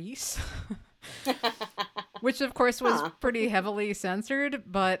Grease, which of course was pretty heavily censored.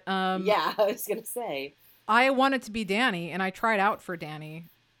 But yeah, I was gonna say I wanted to be Danny, and I tried out for Danny,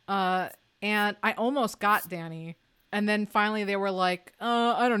 and I almost got Danny. And then finally they were like,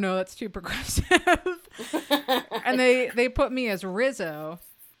 I don't know, that's too progressive. And they put me as Rizzo,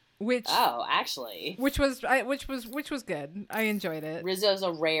 which which was good. I enjoyed it. Rizzo's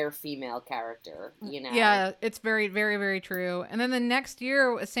a rare female character, you know. Yeah, it's very, very, very true. And then the next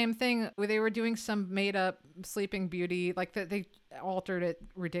year, same thing, where they were doing some made up Sleeping Beauty, like they altered it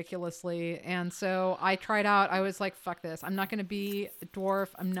ridiculously. And so I tried out. I was like, fuck this. I'm not going to be a dwarf.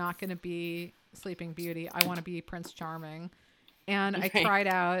 I'm not going to be Sleeping Beauty. I want to be Prince Charming. And I tried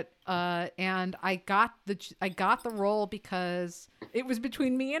out, and I got the role because it was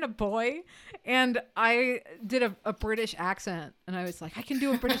between me and a boy, and I did a British accent, and I was like, I can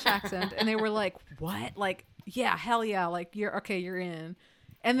do a British accent, and they were like, what? Like, yeah, hell yeah, like you're in.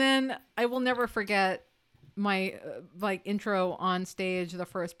 And then I will never forget my like intro on stage, the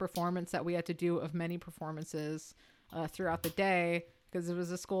first performance that we had to do of many performances throughout the day, because it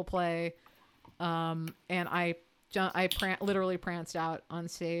was a school play, and I literally pranced out on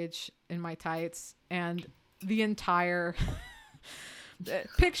stage in my tights, and the entire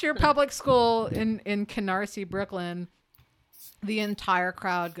picture public school in Canarsie, Brooklyn, the entire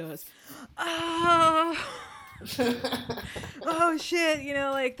crowd goes, oh, oh shit, you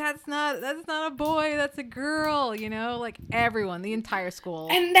know, like that's not a boy, that's a girl, you know, like everyone, the entire school.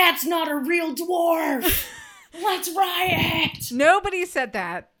 And that's not a real dwarf. Let's riot! Nobody said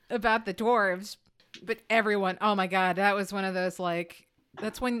that about the dwarves, but everyone. Oh my God, that was one of those like.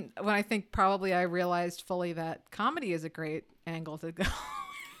 That's when I think probably I realized fully that comedy is a great angle to go.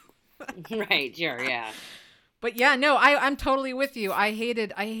 Right, sure, yeah. But yeah, no, I'm totally with you. I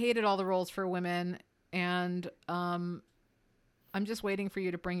hated all the roles for women, and I'm just waiting for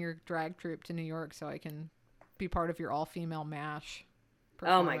you to bring your drag troupe to New York so I can be part of your all-female MASH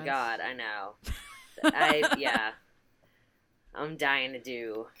Oh my performance. God, I know. Yeah. I'm dying to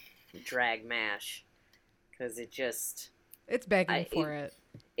do drag MASH because it's begging for it.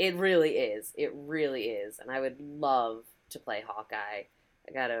 It really is. It really is. And I would love to play Hawkeye.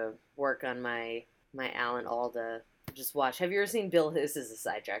 I gotta work on my Alan Alda. Just watch. Have you ever seen Bill? This is a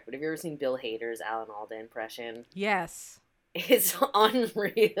sidetrack, but have you ever seen Bill Hader's Alan Alda impression? Yes. It's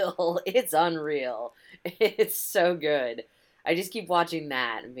unreal. It's unreal. It's so good. I just keep watching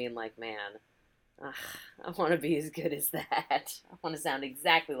that and being like, man, I want to be as good as that. I want to sound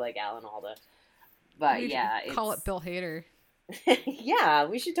exactly like Alan Alda. But yeah, call it Bill Hader. Yeah,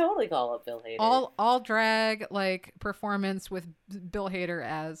 we should totally call it Bill Hader. All drag like performance with Bill Hader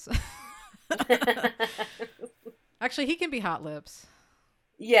as. Actually, he can be Hot Lips.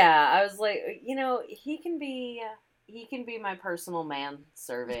 Yeah, I was like, he can be my personal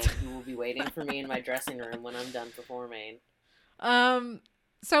manservant who will be waiting for me in my dressing room when I'm done performing.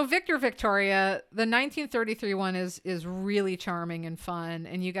 So Victor Victoria, the 1933 one is really charming and fun,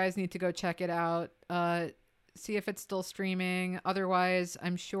 and you guys need to go check it out. See if it's still streaming. Otherwise,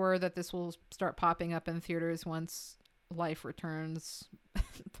 I'm sure that this will start popping up in theaters once life returns.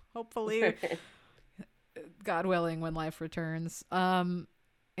 Hopefully, God willing, when life returns. And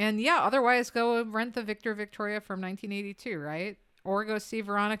yeah, otherwise go rent the Victor Victoria from 1982, right? Or go see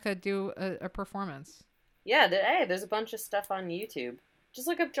Veronica do a performance. Yeah, there's a bunch of stuff on YouTube. Just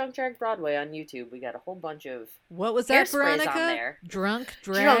look up Drunk Drag Broadway on YouTube. We got a whole bunch of what was that, Veronica? On there. Drunk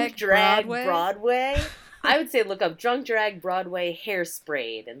Drag Broadway. I would say look up Drunk Drag Broadway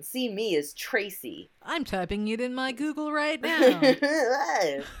Hairsprayed and see me as Tracy. I'm typing it in my Google right now.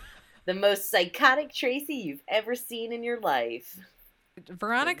 The most psychotic Tracy you've ever seen in your life.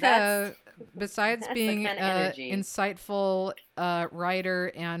 Veronica, besides being an insightful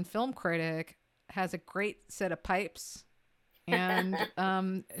writer and film critic, has a great set of pipes. And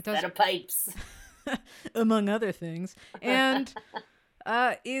it does set of pipes. among other things. And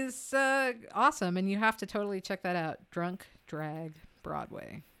is awesome, and you have to totally check that out. Drunk Drag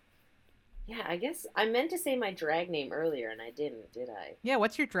Broadway. Yeah, I guess I meant to say my drag name earlier, and I didn't, did I? Yeah,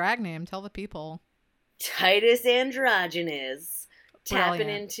 what's your drag name? Tell the people. Titus Androgynous. Tapping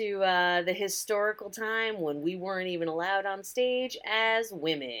Brilliant. into the historical time when we weren't even allowed on stage as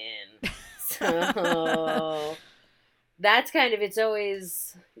women. So that's kind of, it's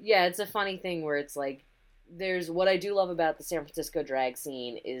always, yeah, it's a funny thing where it's like, what I do love about the San Francisco drag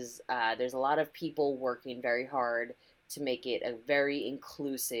scene is there's a lot of people working very hard to make it a very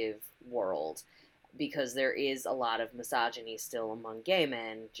inclusive world, because there is a lot of misogyny still among gay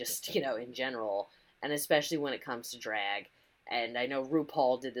men, just, in general, and especially when it comes to drag. And I know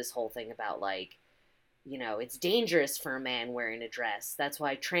RuPaul did this whole thing about, like, it's dangerous for a man wearing a dress. That's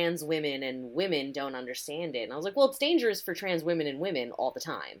why trans women and women don't understand it. And I was like, well, it's dangerous for trans women and women all the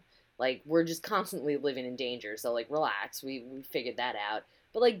time. Like, we're just constantly living in danger. So, like, relax. We figured that out.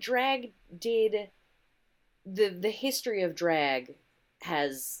 But, like, drag did... The history of drag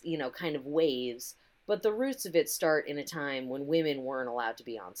has, kind of waves. But the roots of it start in a time when women weren't allowed to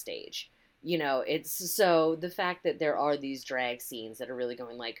be on stage. It's... So, the fact that there are these drag scenes that are really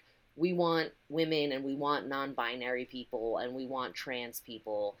going, like, we want women and we want non-binary people and we want trans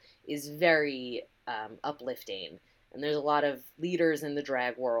people is very uplifting. And there's a lot of leaders in the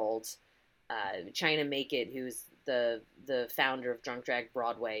drag world. China Make It, who's the founder of Drunk Drag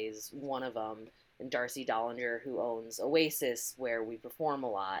Broadway, is one of them. And Darcy Dollinger, who owns Oasis, where we perform a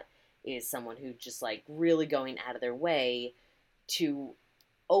lot, is someone who just, like, really going out of their way to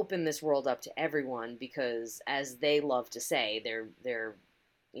open this world up to everyone, because, as they love to say, their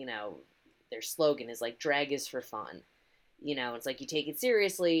slogan is, like, drag is for fun. It's like you take it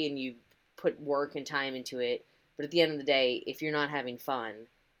seriously and you put work and time into it. But at the end of the day, if you're not having fun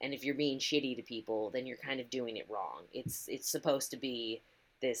and if you're being shitty to people, then you're kind of doing it wrong. It's supposed to be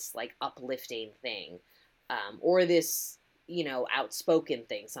this, like, uplifting thing, or this, outspoken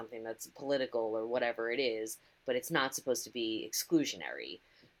thing, something that's political or whatever it is, but it's not supposed to be exclusionary.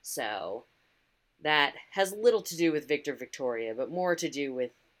 So that has little to do with Victor Victoria, but more to do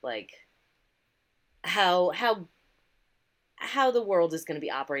with, like, how the world is going to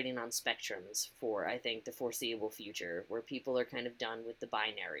be operating on spectrums for, I think, the foreseeable future, where people are kind of done with the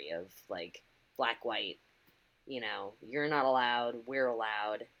binary of, like, black, white, you know, you're not allowed, we're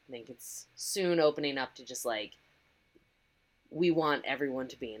allowed. I think it's soon opening up to just like, we want everyone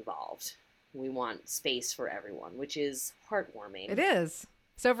to be involved. We want space for everyone, which is heartwarming. It is.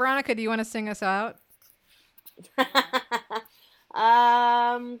 So, Veronica, do you want to sing us out? Yeah,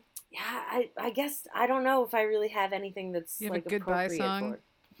 I guess I don't know if I really have anything that's You have like a goodbye appropriate song? for it.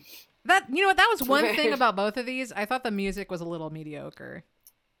 That, you know what, that was one thing about both of these. I thought the music was a little mediocre.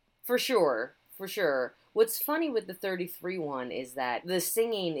 For sure. What's funny with the 33 one is that the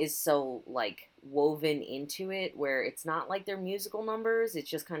singing is so, like, woven into it, where it's not like they're musical numbers. It's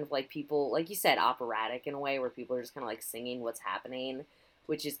just kind of like people, like you said, operatic in a way, where people are just kind of like singing what's happening,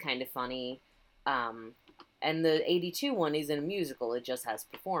 which is kind of funny. And the 82 one isn't a musical. It just has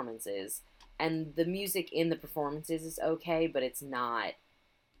performances. And the music in the performances is okay, but it's not,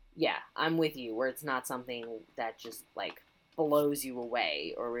 yeah, I'm with you, where it's not something that just, like, blows you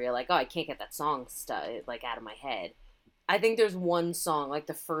away, or where you're like, oh, I can't get that song like out of my head. I think there's one song, like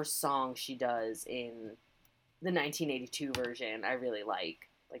the first song she does in the 1982 version, I really like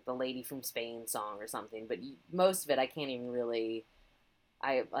the Lady from Spain song or something, but most of it I can't even really,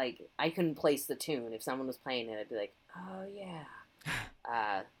 I couldn't place the tune. If someone was playing it, I'd be like, oh yeah.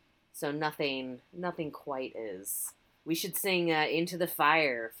 So nothing quite is. We should sing Into the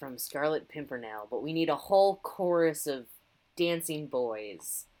Fire from Scarlet Pimpernel, but we need a whole chorus of dancing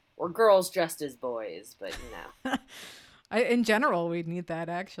boys, or girls dressed as boys, but you know. In general, we'd need that,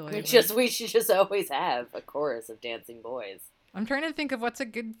 actually. We should just always have a chorus of dancing boys. I'm trying to think of what's a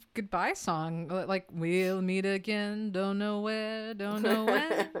good goodbye song. Like, we'll meet again, don't know where, don't know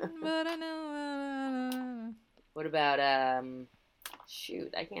when, but I know. What about,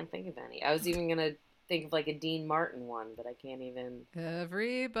 shoot, I can't think of any. I was even gonna think of like a Dean Martin one, but I can't even.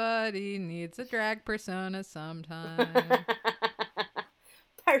 Everybody needs a drag persona sometime.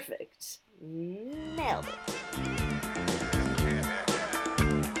 Perfect. Nailed it.